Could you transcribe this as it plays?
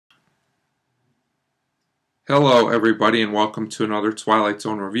Hello everybody and welcome to another Twilight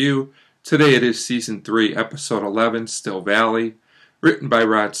Zone review. Today it is Season 3, Episode 11, Still Valley, written by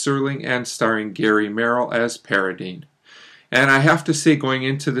Rod Serling and starring Gary Merrill as Paradine. And I have to say, going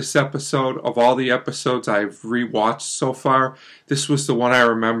into this episode, of all the episodes I've rewatched so far, this was the one I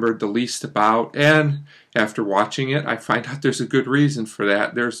remembered the least about, and after watching it, I find out there's a good reason for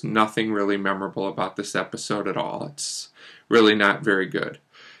that. There's nothing really memorable about this episode at all. It's really not very good.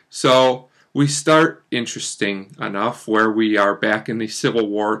 So we start interesting enough where we are back in the Civil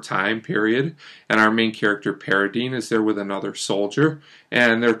War time period, and our main character Paradine is there with another soldier,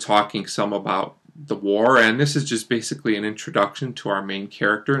 and they're talking some about the war, and this is just basically an introduction to our main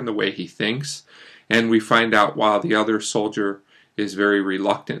character and the way he thinks. And we find out while the other soldier is very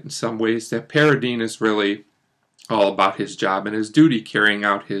reluctant in some ways, that Paradine is really all about his job and his duty, carrying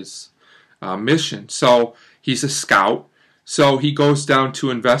out his mission. So he's a scout. So he goes down to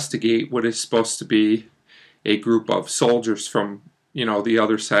investigate what is supposed to be a group of soldiers from, the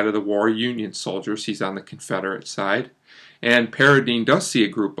other side of the war, Union soldiers. He's on the Confederate side. And Paradine does see a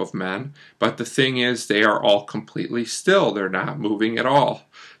group of men, but the thing is they are all completely still. They're not moving at all.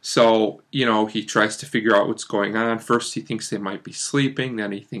 So, he tries to figure out what's going on. First he thinks they might be sleeping,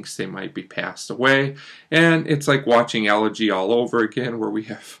 then he thinks they might be passed away. And it's like watching Elegy all over again, where we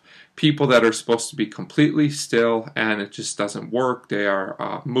have people that are supposed to be completely still, and it just doesn't work. They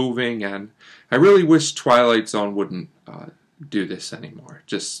are moving, and I really wish Twilight Zone wouldn't do this anymore. It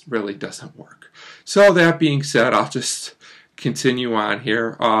just really doesn't work. So that being said, I'll just continue on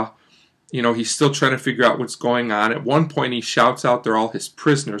here. He's still trying to figure out what's going on. At one point, he shouts out they're all his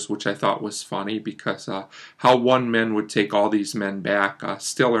prisoners, which I thought was funny, because how one man would take all these men back,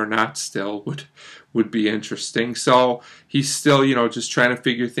 still or not still, would be interesting. So he's still, just trying to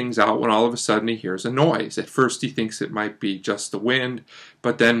figure things out when all of a sudden he hears a noise. At first he thinks it might be just the wind,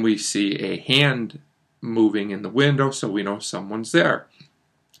 but then we see a hand moving in the window, so we know someone's there.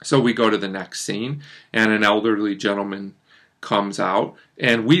 So we go to the next scene, and an elderly gentleman comes out,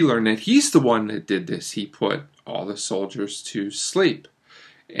 and we learn that he's the one that did this. He put all the soldiers to sleep.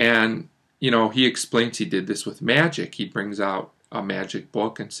 And, he explains he did this with magic. He brings out a magic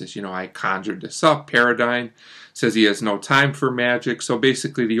book and says, I conjured this up. Paradine says he has no time for magic. So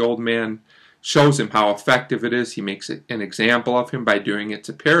basically the old man shows him how effective it is. He makes an example of him by doing it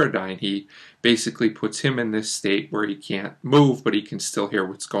to Paradine. He basically puts him in this state where he can't move, but he can still hear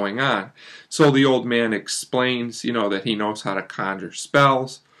what's going on. So the old man explains, that he knows how to conjure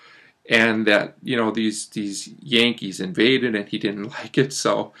spells, and that, these Yankees invaded and he didn't like it,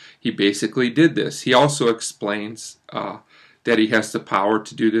 so he basically did this. He also explains that he has the power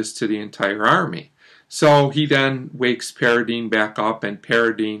to do this to the entire army. So he then wakes Paradine back up, and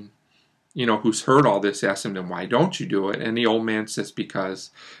Paradine, who's heard all this, asks him, then why don't you do it? And the old man says,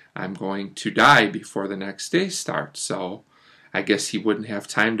 because I'm going to die before the next day starts. So I guess he wouldn't have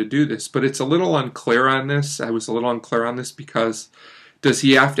time to do this. But it's a little unclear on this. I was a little unclear on this because does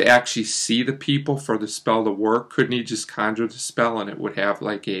he have to actually see the people for the spell to work? Couldn't he just conjure the spell and it would have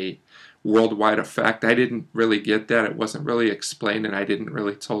like a worldwide effect? I didn't really get that. It wasn't really explained, and I didn't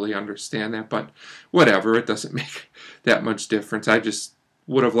really totally understand that. But whatever, it doesn't make that much difference. I just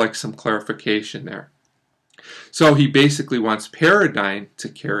would have liked some clarification there. So he basically wants Paradine to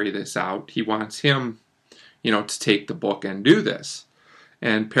carry this out. He wants him, to take the book and do this.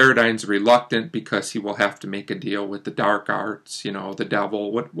 And Paradine's reluctant because he will have to make a deal with the dark arts, the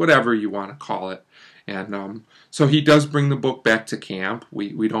devil, whatever you want to call it. And so he does bring the book back to camp.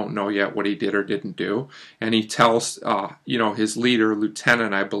 We don't know yet what he did or didn't do. And he tells, his leader,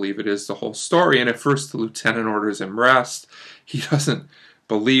 Lieutenant, I believe it is, the whole story. And at first the lieutenant orders him rest. He doesn't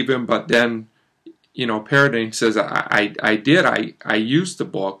believe him, but then, Paradine says, I used the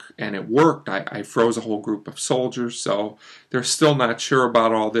book and it worked. I froze a whole group of soldiers, so they're still not sure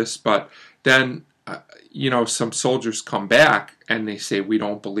about all this. But then, some soldiers come back and they say, we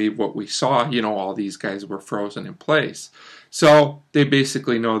don't believe what we saw. All these guys were frozen in place. So they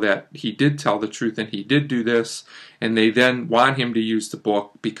basically know that he did tell the truth and he did do this. And they then want him to use the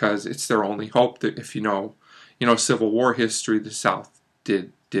book because it's their only hope. That if Civil War history, the South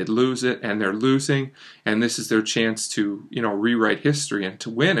did lose it, and they're losing, and this is their chance to rewrite history and to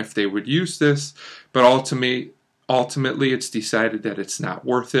win if they would use this. But ultimately it's decided that it's not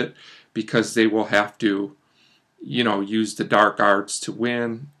worth it, because they will have to use the dark arts to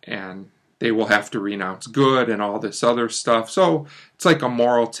win, and they will have to renounce good and all this other stuff. So it's like a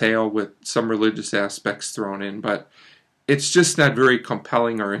moral tale with some religious aspects thrown in, but it's just not very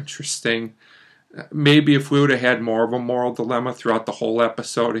compelling or interesting. Maybe if we would have had more of a moral dilemma throughout the whole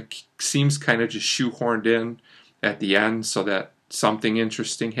episode, it seems kind of just shoehorned in at the end so that something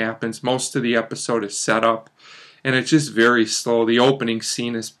interesting happens. Most of the episode is set up, and it's just very slow. The opening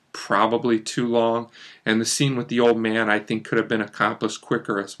scene is probably too long, and the scene with the old man I think could have been accomplished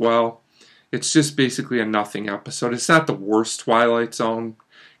quicker as well. It's just basically a nothing episode. It's not the worst Twilight Zone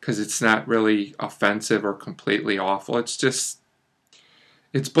because it's not really offensive or completely awful. It's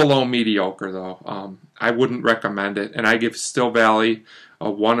below mediocre though. I wouldn't recommend it, and I give Still Valley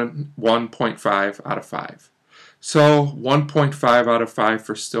a 1.5 out of 5. So 1.5 out of 5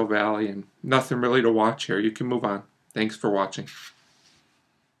 for Still Valley, and nothing really to watch here. You can move on. Thanks for watching.